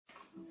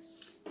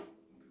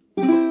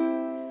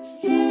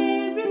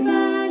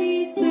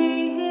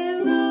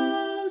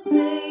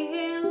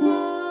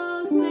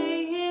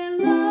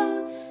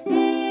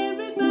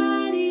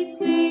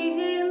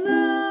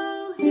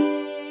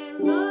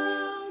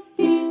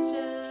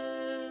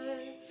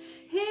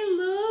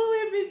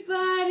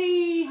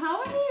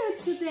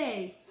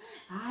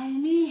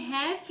I'm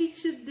happy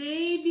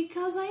today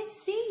because I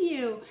see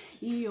you.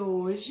 E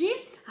hoje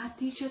a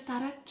teacher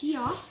tá aqui,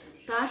 ó.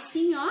 Tá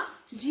assim, ó,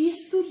 de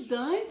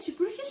estudante.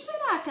 Por que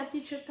será que a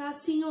teacher tá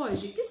assim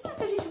hoje? O que será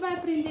que a gente vai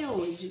aprender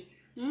hoje?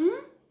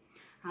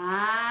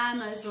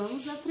 Nós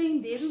vamos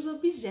aprender os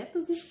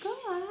objetos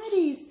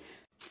escolares.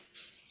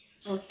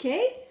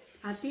 Ok?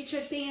 A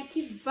teacher tem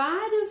aqui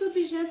vários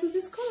objetos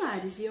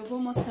escolares e eu vou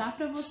mostrar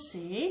para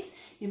vocês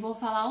e vou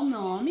falar o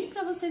nome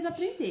para vocês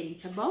aprenderem,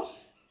 tá bom?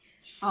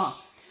 Ó,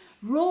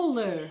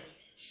 ruler.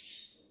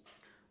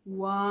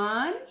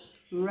 One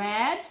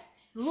red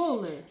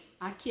ruler.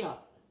 Aqui, ó,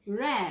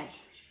 red.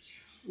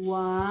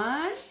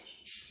 One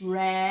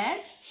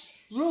red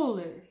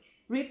ruler.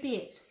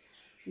 Repeat.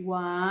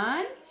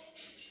 One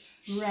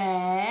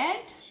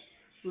red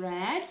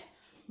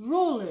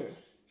ruler.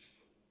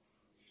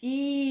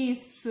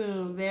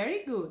 Isso,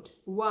 very good.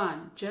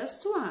 One,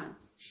 just one.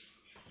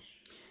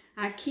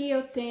 Aqui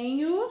eu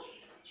tenho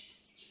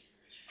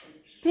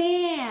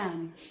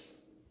pen,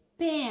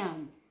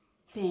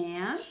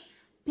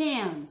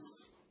 pens.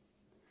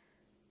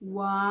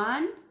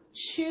 One,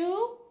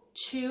 two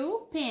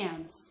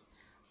pens.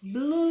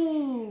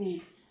 Blue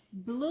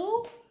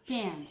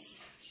pens.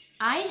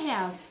 I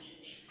have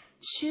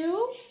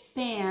two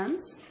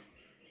pens.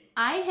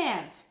 I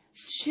have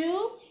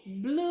two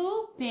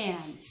blue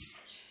pens.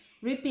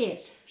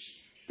 Repeat.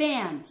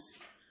 Pens.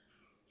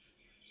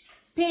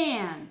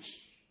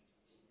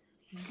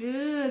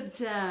 Good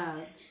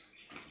job.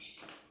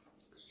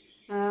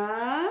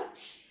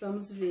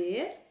 Vamos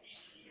ver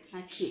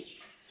aqui.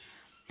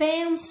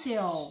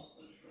 Pencil.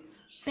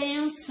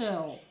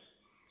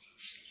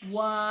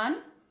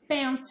 One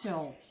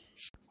pencil.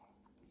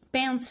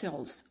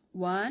 Pencils.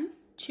 1,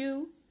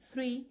 2,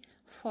 3,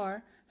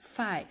 4,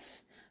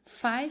 5.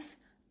 5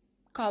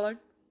 colored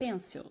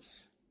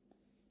pencils.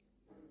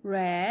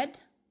 Red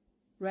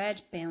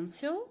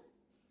pencil,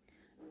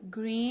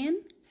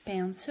 green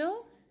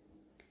pencil,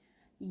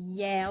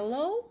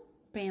 yellow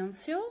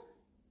pencil,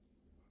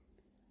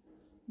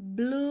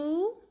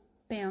 blue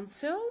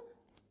pencil,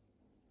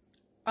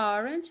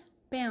 orange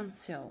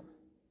pencil.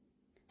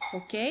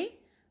 Okay?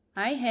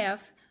 I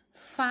have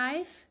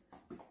 5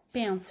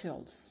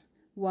 pencils.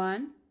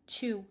 1,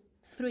 2,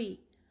 3,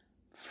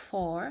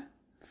 4,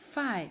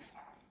 5.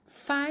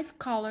 5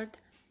 colored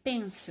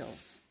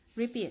pencils.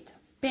 Repeat.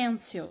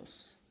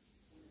 Pencils.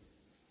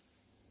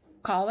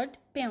 Colored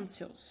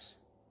pencils.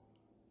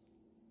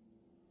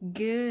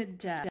 Good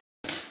job.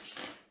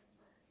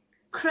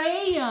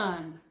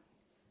 Crayon.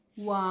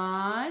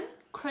 One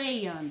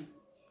crayon.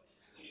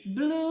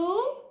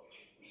 Blue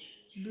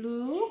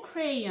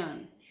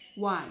crayon.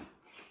 One.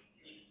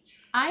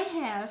 I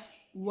have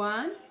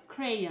one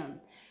crayon.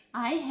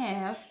 I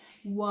have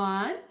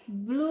one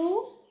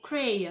blue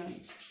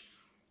crayon.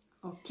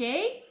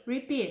 Okay?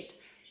 Repeat.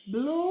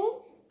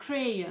 Blue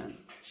crayon.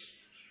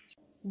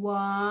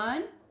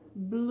 One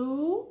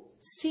blue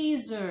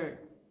scissor.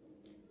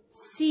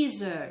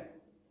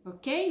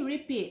 Okay?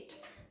 Repeat.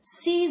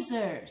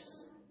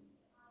 Scissors.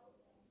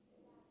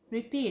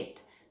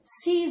 Repeat.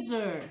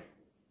 Scissor.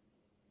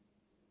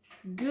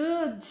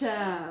 Good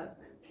job.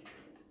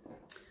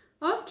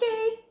 Ok.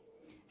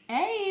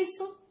 É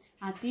isso.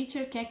 A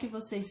teacher quer que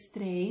vocês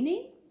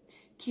treinem,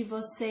 que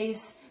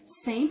vocês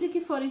sempre que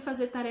forem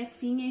fazer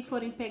tarefinha e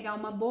forem pegar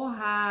uma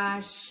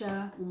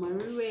borracha, uma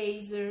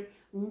eraser,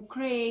 um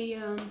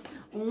crayon,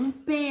 um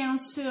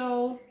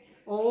pencil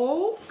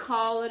ou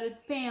colored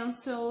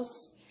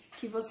pencils,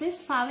 que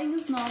vocês falem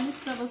os nomes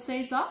para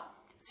vocês, ó,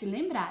 se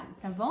lembrarem,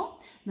 tá bom?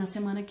 Na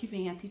semana que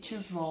vem a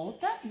teacher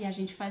volta e a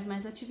gente faz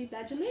mais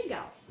atividade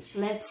legal.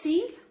 Let's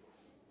sing?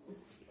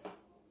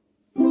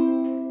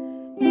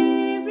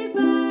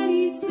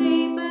 Everybody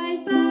say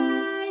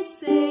bye-bye,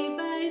 say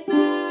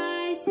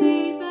bye-bye,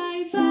 say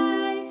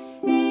bye-bye.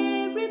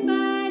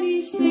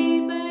 Everybody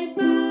say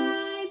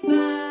bye-bye,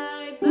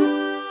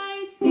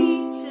 bye-bye,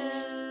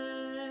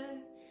 teacher.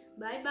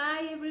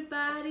 Bye-bye,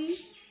 everybody.